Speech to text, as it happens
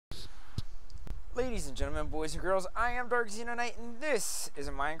Ladies and gentlemen, boys and girls, I am Dark Xeno Knight, and this is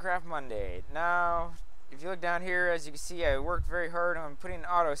a Minecraft Monday. Now, if you look down here, as you can see, I worked very hard on putting an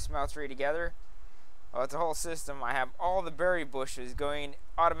auto smeltery together. Well, it's a whole system. I have all the berry bushes going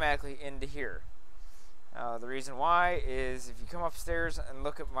automatically into here. The reason why is if you come upstairs and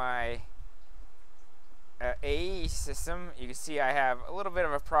look at my AE system, you can see I have a little bit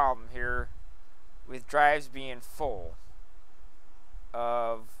of a problem here with drives being full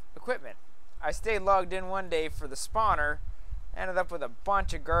of equipment. I stayed logged in one day for the spawner, ended up with a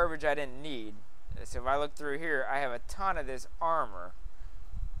bunch of garbage I didn't need. So if I look through here, I have a ton of this armor,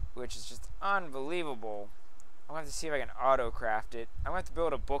 which is just unbelievable. I'm going to have to see if I can auto craft it. I'm going to have to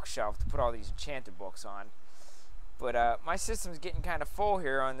build a bookshelf to put all these enchanted books on. But my system's getting kind of full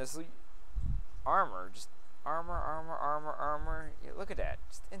here on this armor. Just armor. Yeah, look at that.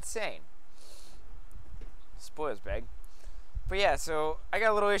 Just insane. Spoils bag. But yeah, so I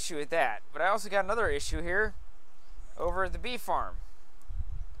got a little issue with that. But I also got another issue here over at the bee farm.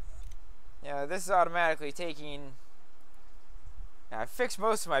 Yeah, this is automatically taking... Now, I fixed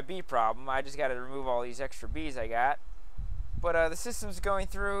most of my bee problem. I just got to remove all these extra bees I got. But the system's going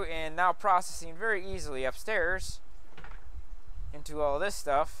through and now processing very easily upstairs into all this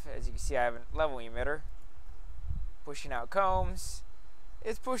stuff. As you can see, I have a level emitter. Pushing out combs.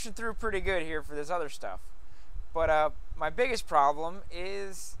 It's pushing through pretty good here for this other stuff. But my biggest problem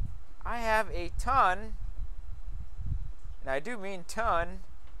is I have a ton, and I do mean ton,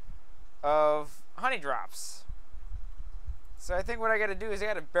 of honey drops. So I think what I got to do is I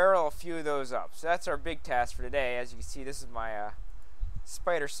got to barrel a few of those up. So that's our big task for today. As you can see, this is my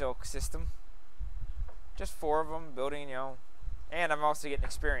spider silk system. Just 4 of them building, you know. And I'm also getting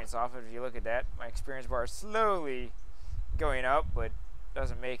experience off it. If you look at that, my experience bar is slowly going up, but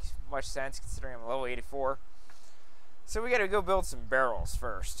doesn't make much sense considering I'm level 84. So we got to go build some barrels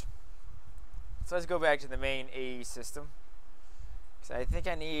first. So let's go back to the main AE system. So I think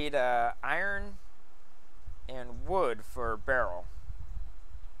I need iron and wood for a barrel.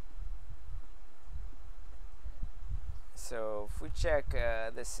 So if we check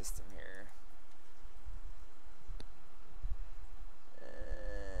this system here.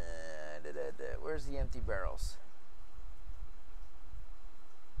 Where's the empty barrels?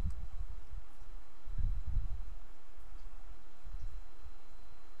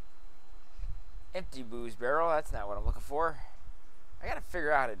 Empty booze barrel, that's not what I'm looking for. I gotta figure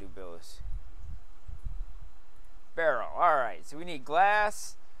out how to do booze. Barrel, alright, so we need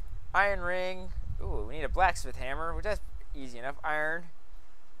glass, iron ring, ooh, we need a blacksmith hammer, which that's easy enough, iron.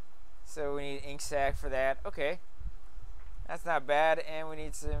 So we need ink sac for that, okay. That's not bad, and we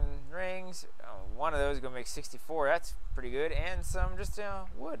need some rings. Oh, one of those is gonna make 64, that's pretty good, and some just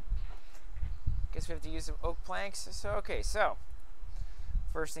wood. Guess we have to use some oak planks, so okay, so.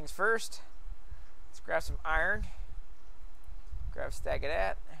 First things first. Let's grab some iron. Grab a stack of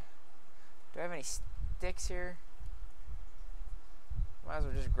that. Do I have any sticks here? Might as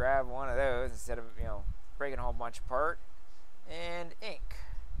well just grab one of those instead of, you know, breaking a whole bunch apart. And ink.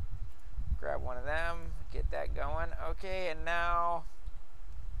 Grab one of them. Get that going. Okay, and now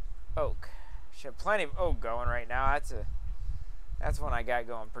oak. Should have plenty of oak going right now. That's one I got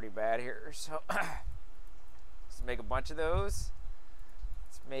going pretty bad here. So let's make a bunch of those.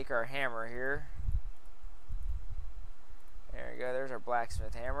 Let's make our hammer here. There we go, there's our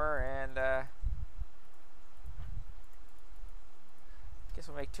blacksmith hammer, and guess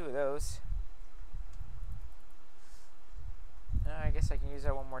we'll make 2 of those. I guess I can use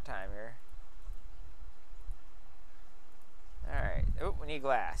that one more time here. Alright, oh, we need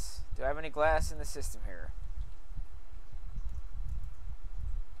glass. Do I have any glass in the system here?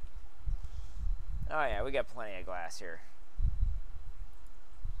 Oh yeah, we got plenty of glass here.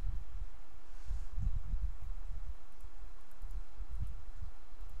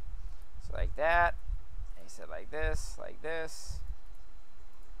 Like that. And he said like this, like this.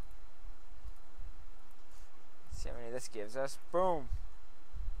 Let's see how many this gives us. Boom.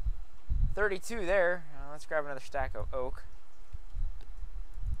 32 there. Let's grab another stack of oak.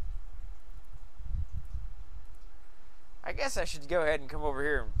 I guess I should go ahead and come over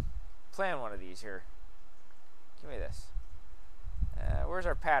here and plan one of these here. Give me this. Where's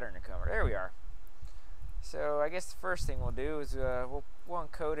our pattern encoder? There we are. So I guess the first thing we'll do is we'll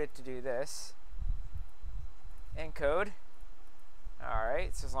encode it to do this. Encode.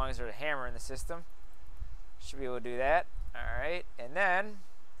 Alright, so as long as there's a hammer in the system, should be able to do that. Alright, and then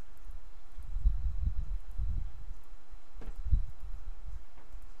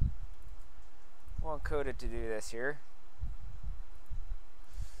we'll encode it to do this here.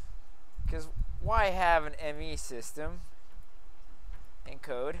 Because why have an ME system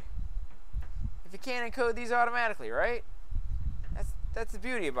encode if you can't encode these automatically, right? That's the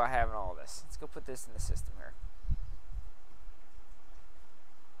beauty about having all this. Let's go put this in the system here.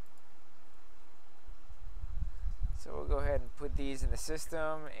 So we'll go ahead and put these in the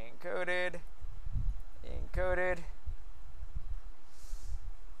system. Encoded. Encoded.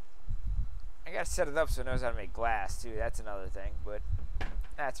 I gotta set it up so it knows how to make glass too. That's another thing, but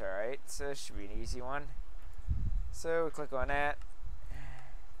that's alright. So this should be an easy one. So we click on that.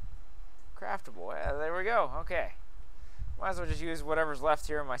 Craftable. Yeah, there we go. Okay. Might as well just use whatever's left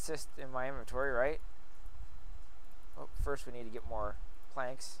here in my inventory, right? Oh, first we need to get more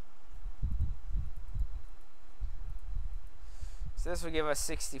planks. So this will give us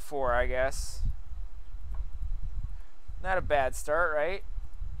 64, I guess. Not a bad start, right?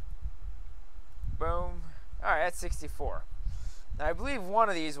 Boom. Alright, that's 64. Now I believe one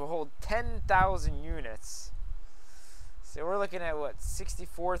of these will hold 10,000 units. So we're looking at what,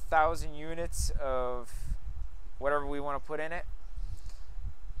 64,000 units of whatever we want to put in it.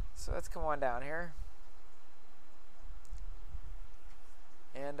 So let's come on down here.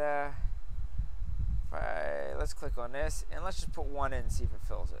 And let's click on this and let's just put one in and see if it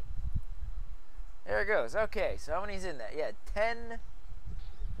fills it. There it goes. Okay, so how many's in that? Yeah, 10.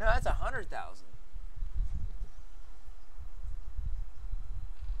 No, that's 100,000.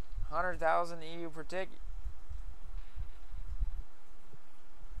 100,000 EU per tick.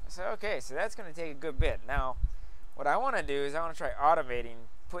 So okay, so that's going to take a good bit. Now, what I want to do is I want to try automating,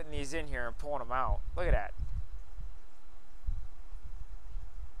 putting these in here and pulling them out. Look at that.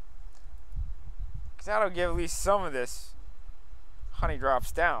 Because that'll give at least some of this honey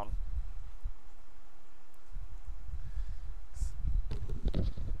drops down.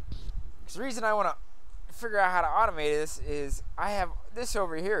 Because the reason I want to figure out how to automate this is I have this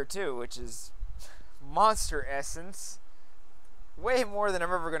over here too, which is monster essence. Way more than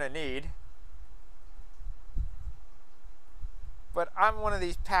I'm ever going to need. But I'm one of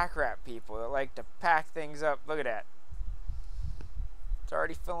these pack rat people that like to pack things up. Look at that. It's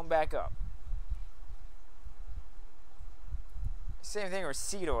already filling back up. Same thing with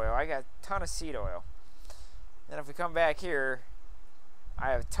seed oil. I got a ton of seed oil. Then if we come back here,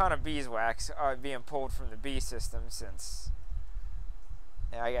 I have a ton of beeswax being pulled from the bee system since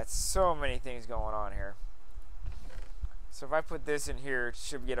I got so many things going on here. So if I put this in here, it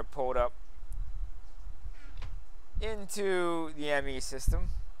should get it pulled up into the ME system.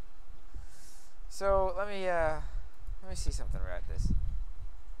 So let me see something about this.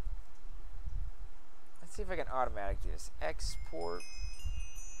 Let's see if I can automatically do this. Export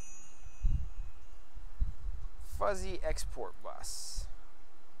fuzzy export bus.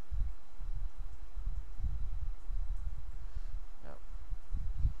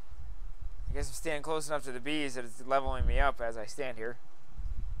 I guess I'm standing close enough to the bees that it's leveling me up as I stand here.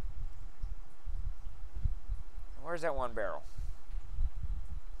 Where's that one barrel?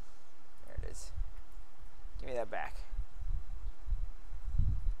 There it is. Give me that back.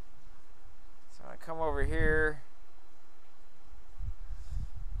 So I come over here.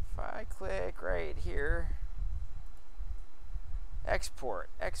 If I click right here, export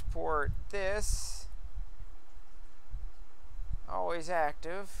this, always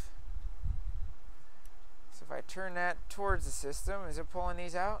active. So if I turn that towards the system, is it pulling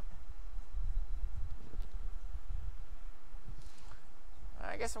these out?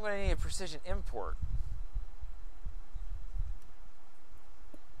 I guess I'm going to need a precision import.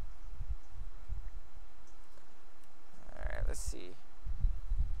 Alright, let's see.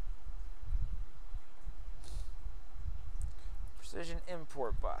 Precision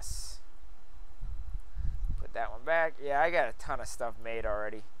import bus. Put that one back. Yeah, I got a ton of stuff made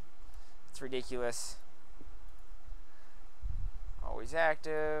already. It's ridiculous. Always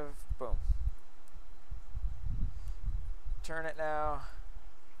active. Boom. Turn it now.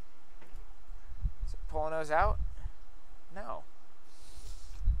 Is it pulling those out? No.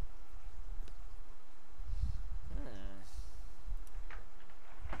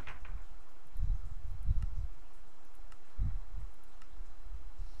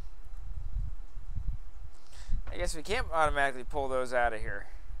 I guess we can't automatically pull those out of here.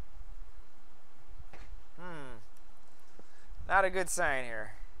 Not a good sign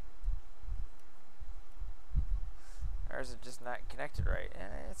here. Or is it just not connected right?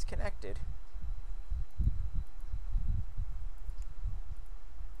 It's connected.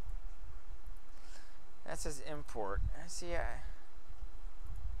 That says import. See, yep.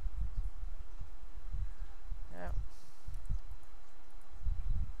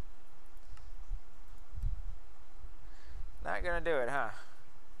 Not gonna do it, huh?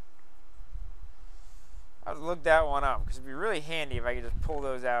 I'll look that one up because it'd be really handy if I could just pull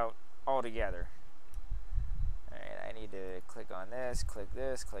those out all together. I need to click on this, click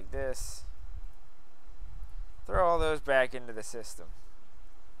this, click this. Throw all those back into the system.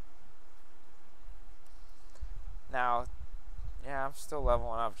 Now, yeah, I'm still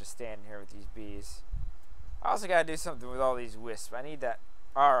leveling up just standing here with these bees. I also gotta do something with all these wisps. I need that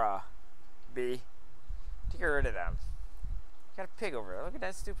Ara bee to get rid of them. Got a pig over there. Look at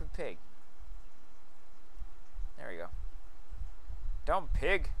that stupid pig. There we go. Dumb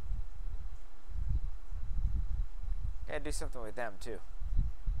pig. Gotta do something with them too.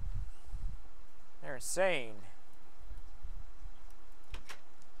 They're insane.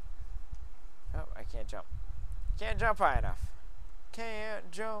 Oh, I can't jump. Can't jump high enough.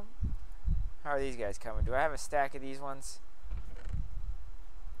 Can't jump. How are these guys coming? Do I have a stack of these ones?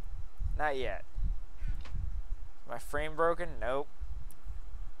 Not yet. My frame broken? Nope.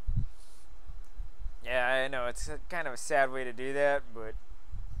 Yeah, I know. It's kind of a sad way to do that, but it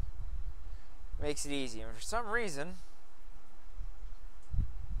makes it easy. And for some reason,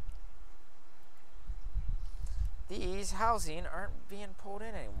 these housing aren't being pulled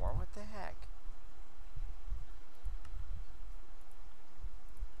in anymore. What the heck?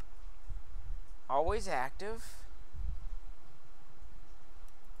 Always active.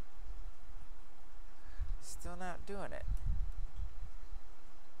 Still not doing it.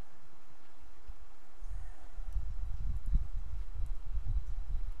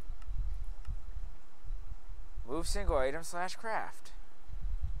 Move single item / craft.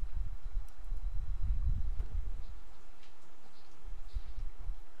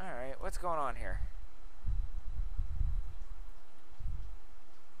 Alright, what's going on here?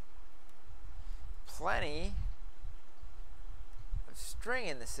 Plenty of string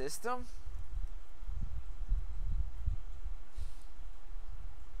in the system.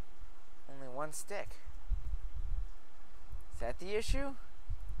 Only one stick. Is that the issue?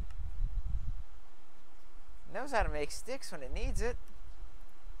 It knows how to make sticks when it needs it.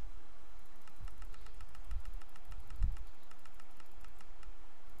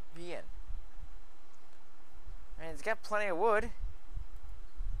 Be in. I mean, it's got plenty of wood.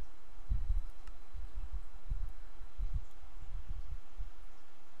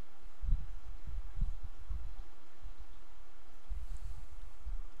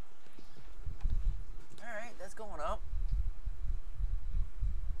 Alright, that's going up.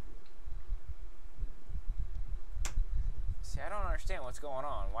 See, I don't understand what's going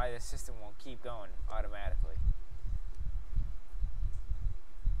on, why this system won't keep going automatically.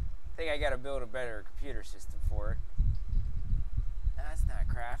 I think I gotta build a better computer system for it. That's not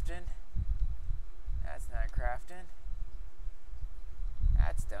crafting. That's not crafting.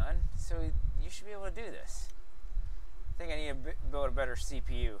 That's done. So you should be able to do this. I think I need to build a better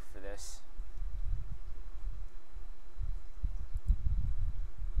CPU for this.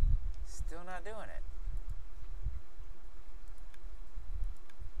 Still not doing it.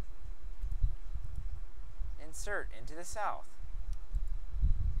 Insert into the south.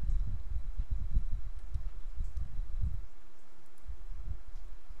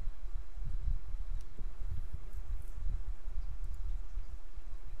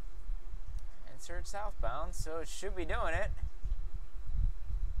 Insert southbound, so it should be doing it.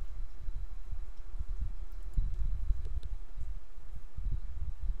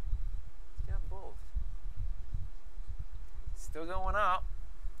 It's got both. Still going up.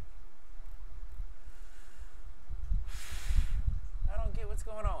 I don't get what's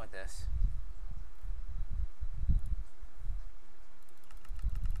going on with this.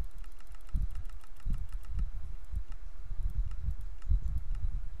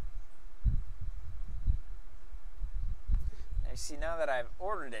 You see, now that I've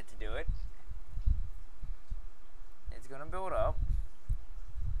ordered it to do it, it's going to build up.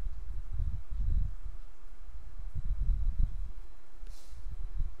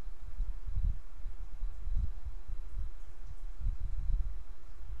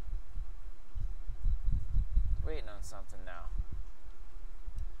 Waiting on something now.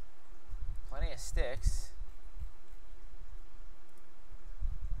 Plenty of sticks.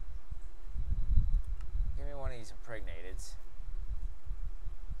 Give me one of these impregnateds.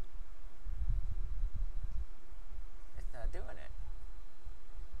 It's not doing it.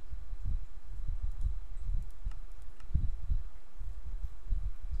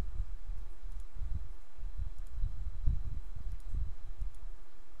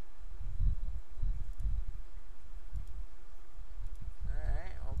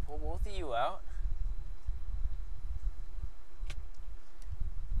 Alright, I'll pull both of you out.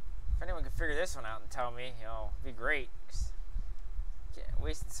 If anyone can figure this one out and tell me, you know, it'd be great. 'Cause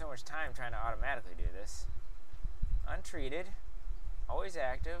wasting so much time trying to automatically do this. Untreated, always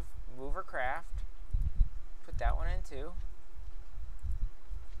active, mover craft. Put that one in too.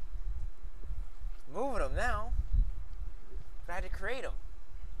 Moving them now. But I had to create them.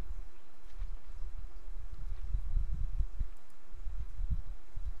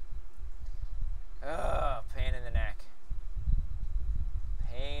 Ugh, pain in the neck.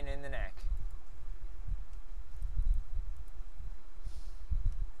 Pain in the neck.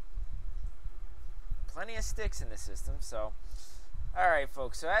 Plenty of sticks in the system, so. Alright,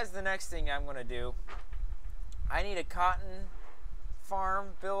 folks, so as the next thing I'm going to do, I need a cotton farm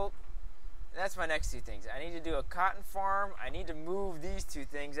built. That's my next two things. I need to do a cotton farm. I need to move these two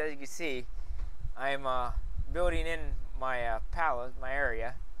things. As you can see, I'm building in my pallet, my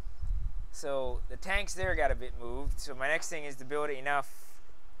area. So the tanks there got a bit moved. So my next thing is to build enough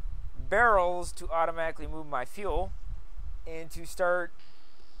barrels to automatically move my fuel, and to start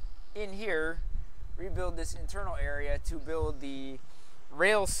in here, rebuild this internal area to build the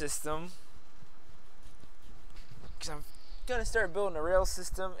rail system. Because I'm gonna start building a rail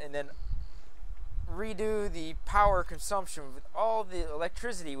system and then redo the power consumption with all the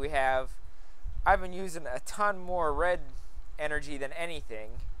electricity we have. I've been using a ton more red energy than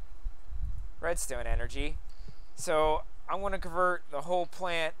anything. Redstone energy. So I'm going to convert the whole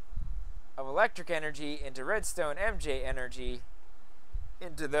plant of electric energy into redstone MJ energy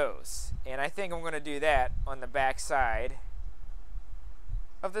into those. And I think I'm going to do that on the back side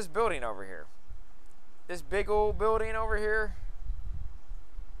of this building over here. This big old building over here.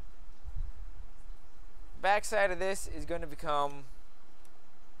 Back side of this is going to become,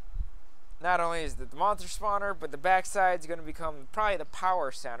 not only is it the monster spawner, but the back side is going to become probably the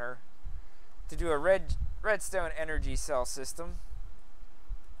power center to do a redstone energy cell system,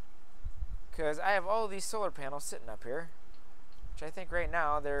 because I have all these solar panels sitting up here, which I think right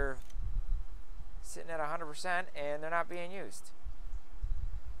now they're sitting at 100% and they're not being used.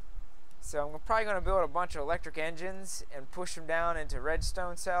 So I'm probably going to build a bunch of electric engines and push them down into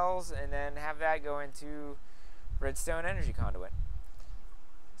redstone cells, and then have that go into redstone energy conduit.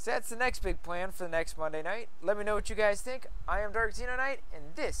 So that's the next big plan for the next Monday night. Let me know what you guys think. I am Dark Xeno Knight,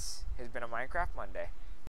 and this has been a Minecraft Monday.